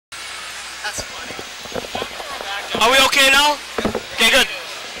That's funny. Are we okay now? Okay, good.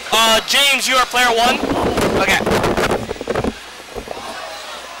 James, you are player 1. Okay.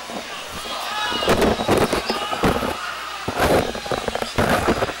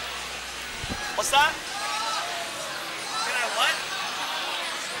 What's that? Can I what?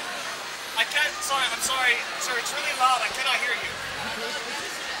 I can't, sorry, I'm sorry. Sir, it's really loud. I cannot hear you.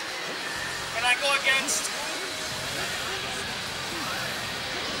 Can I go against?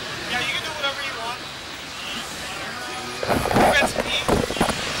 Yeah, you can do whatever you want. Against me?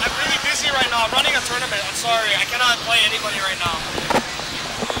 I'm really busy right now. I'm running a tournament. I'm sorry. I cannot play anybody right now.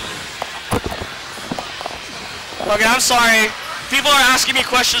 Okay, I'm sorry. People are asking me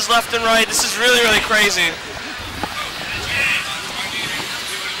questions left and right. This is really, really crazy.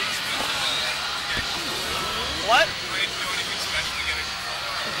 What?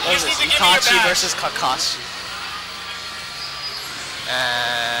 This is Itachi versus Kakashi.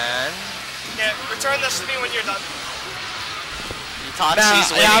 And yeah, return this to me when you're done.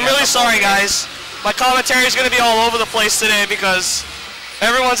 Itachi's yeah, I'm really sorry, guys. My commentary is going to be all over the place today because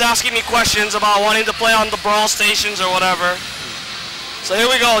everyone's asking me questions about wanting to play on the brawl stations or whatever. So here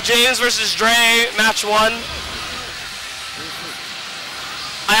we go, James versus Drey, match 1.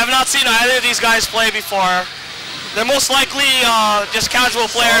 I have not seen either of these guys play before. They're most likely just casual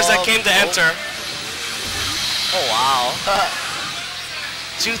players that came to enter. Oh wow.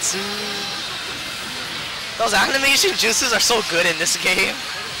 Jutsu. Those animation jutsus are so good in this game.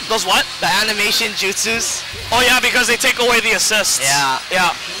 Those what? The animation jutsus. Oh yeah, because they take away the assists. Yeah.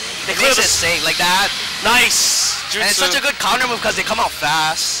 Yeah. They makes it safe like that. Nice. Jutsu. And it's such a good counter move because they come out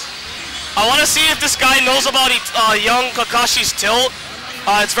fast. I want to see if this guy knows about young Kakashi's tilt.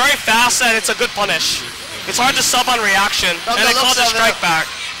 It's very fast and it's a good punish. It's hard to sub on reaction. And it calls a strike back.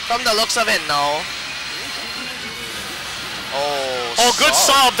 From the looks of it, no. Oh, good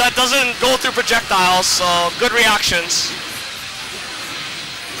sub. That doesn't go through projectiles, so good reactions.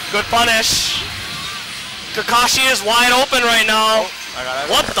 Good punish. Kakashi is wide open right now.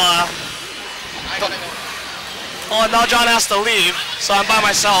 What the? Oh, now John has to leave, so I'm by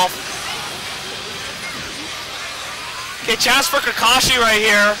myself. Okay, chance for Kakashi right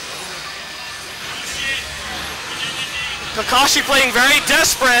here. Kakashi playing very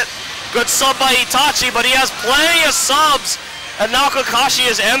desperate. Good sub by Itachi, but he has plenty of subs. And now Kakashi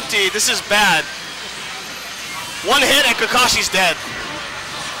is empty. This is bad. One hit and Kakashi's dead.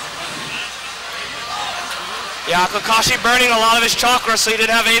 Yeah, Kakashi burning a lot of his chakra, so he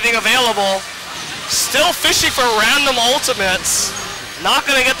didn't have anything available. Still fishing for random ultimates. Not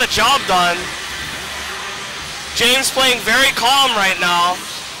gonna get the job done. James playing very calm right now.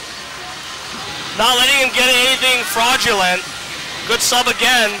 Not letting him get anything fraudulent. Good sub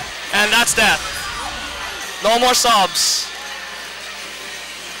again, and that's death. No more subs.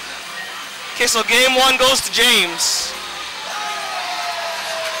 Okay, so game 1 goes to James.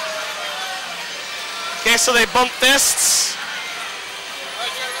 Okay, so they bump fists.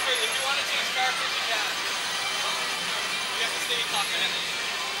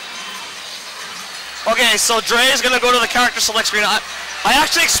 Okay, so Drey is going to go to the character select screen. I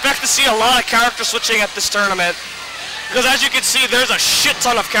actually expect to see a lot of character switching at this tournament. Because as you can see, there's a shit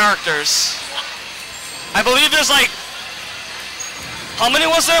ton of characters. I believe there's like... How many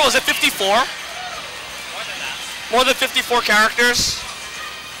was there? Was it 54? More than that. More than 54 characters?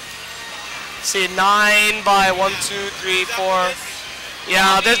 Let's see, 9 by 1, 2, 3, 4...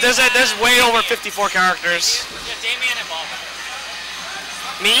 Yeah, there's way over 54 characters. Yeah, Damien and Bob.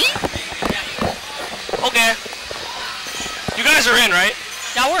 Me? Okay. You guys are in, right?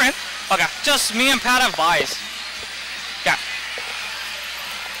 Yeah, we're in. Okay. Just me and Pat have buys. Yeah.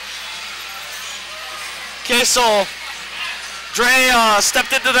 Okay, so Drey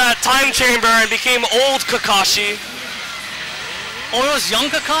stepped into that time chamber and became old Kakashi. Oh, it was young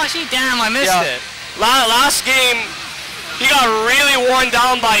Kakashi? Damn, I missed it. Last game, he got really worn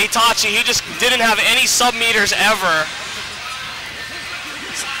down by Itachi. He just didn't have any sub-meters ever.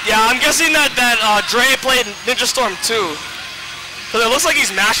 Yeah, I'm guessing that Drey played Ninja Storm 2. Because it looks like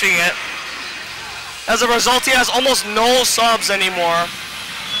he's mashing it. As a result, he has almost no subs anymore.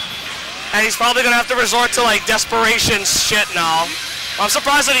 And he's probably going to have to resort to like desperation shit now. I'm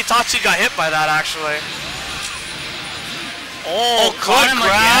surprised that Itachi got hit by that actually. Oh, good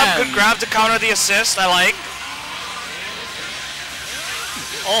grab. Good grab to counter the assist, I like.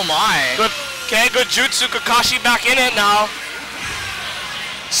 Oh my. Good, okay, good jutsu. Kakashi back in it now.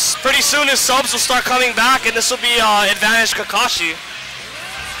 Pretty soon his subs will start coming back and this will be advantage Kakashi.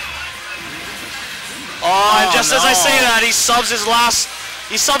 Oh, and just as I say that, he subs his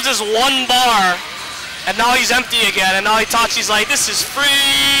one bar, and now he's empty again, and now Itachi's like, this is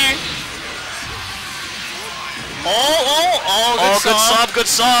free! Good sub. Good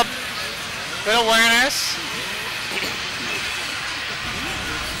sub. Good awareness.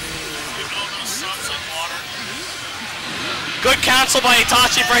 Good cancel by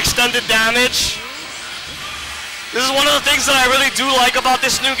Itachi for extended damage. This is one of the things that I really do like about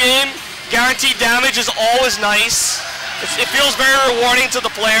this new game. Guaranteed damage is always nice. It feels very rewarding to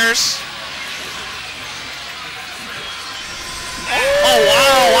the players. Oh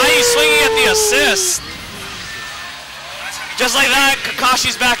wow, why are you swinging at the assist? Just like that,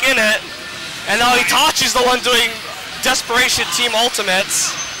 Kakashi's back in it. And now Itachi's the one doing Desperation Team Ultimates.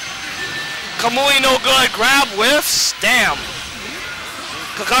 Kamui no good, grab whiffs, damn.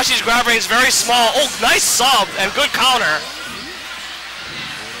 Kakashi's grab range is very small. Oh, nice sub and good counter.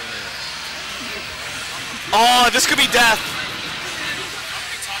 Oh, this could be death.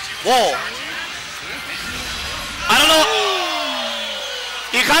 Whoa. I don't know.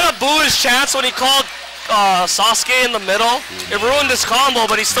 He kind of blew his chance when he called Sasuke in the middle. It ruined his combo,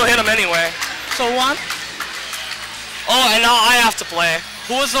 but he still hit him anyway. So one. Oh, and now I have to play.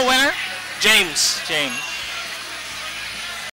 Who was the winner? James. James.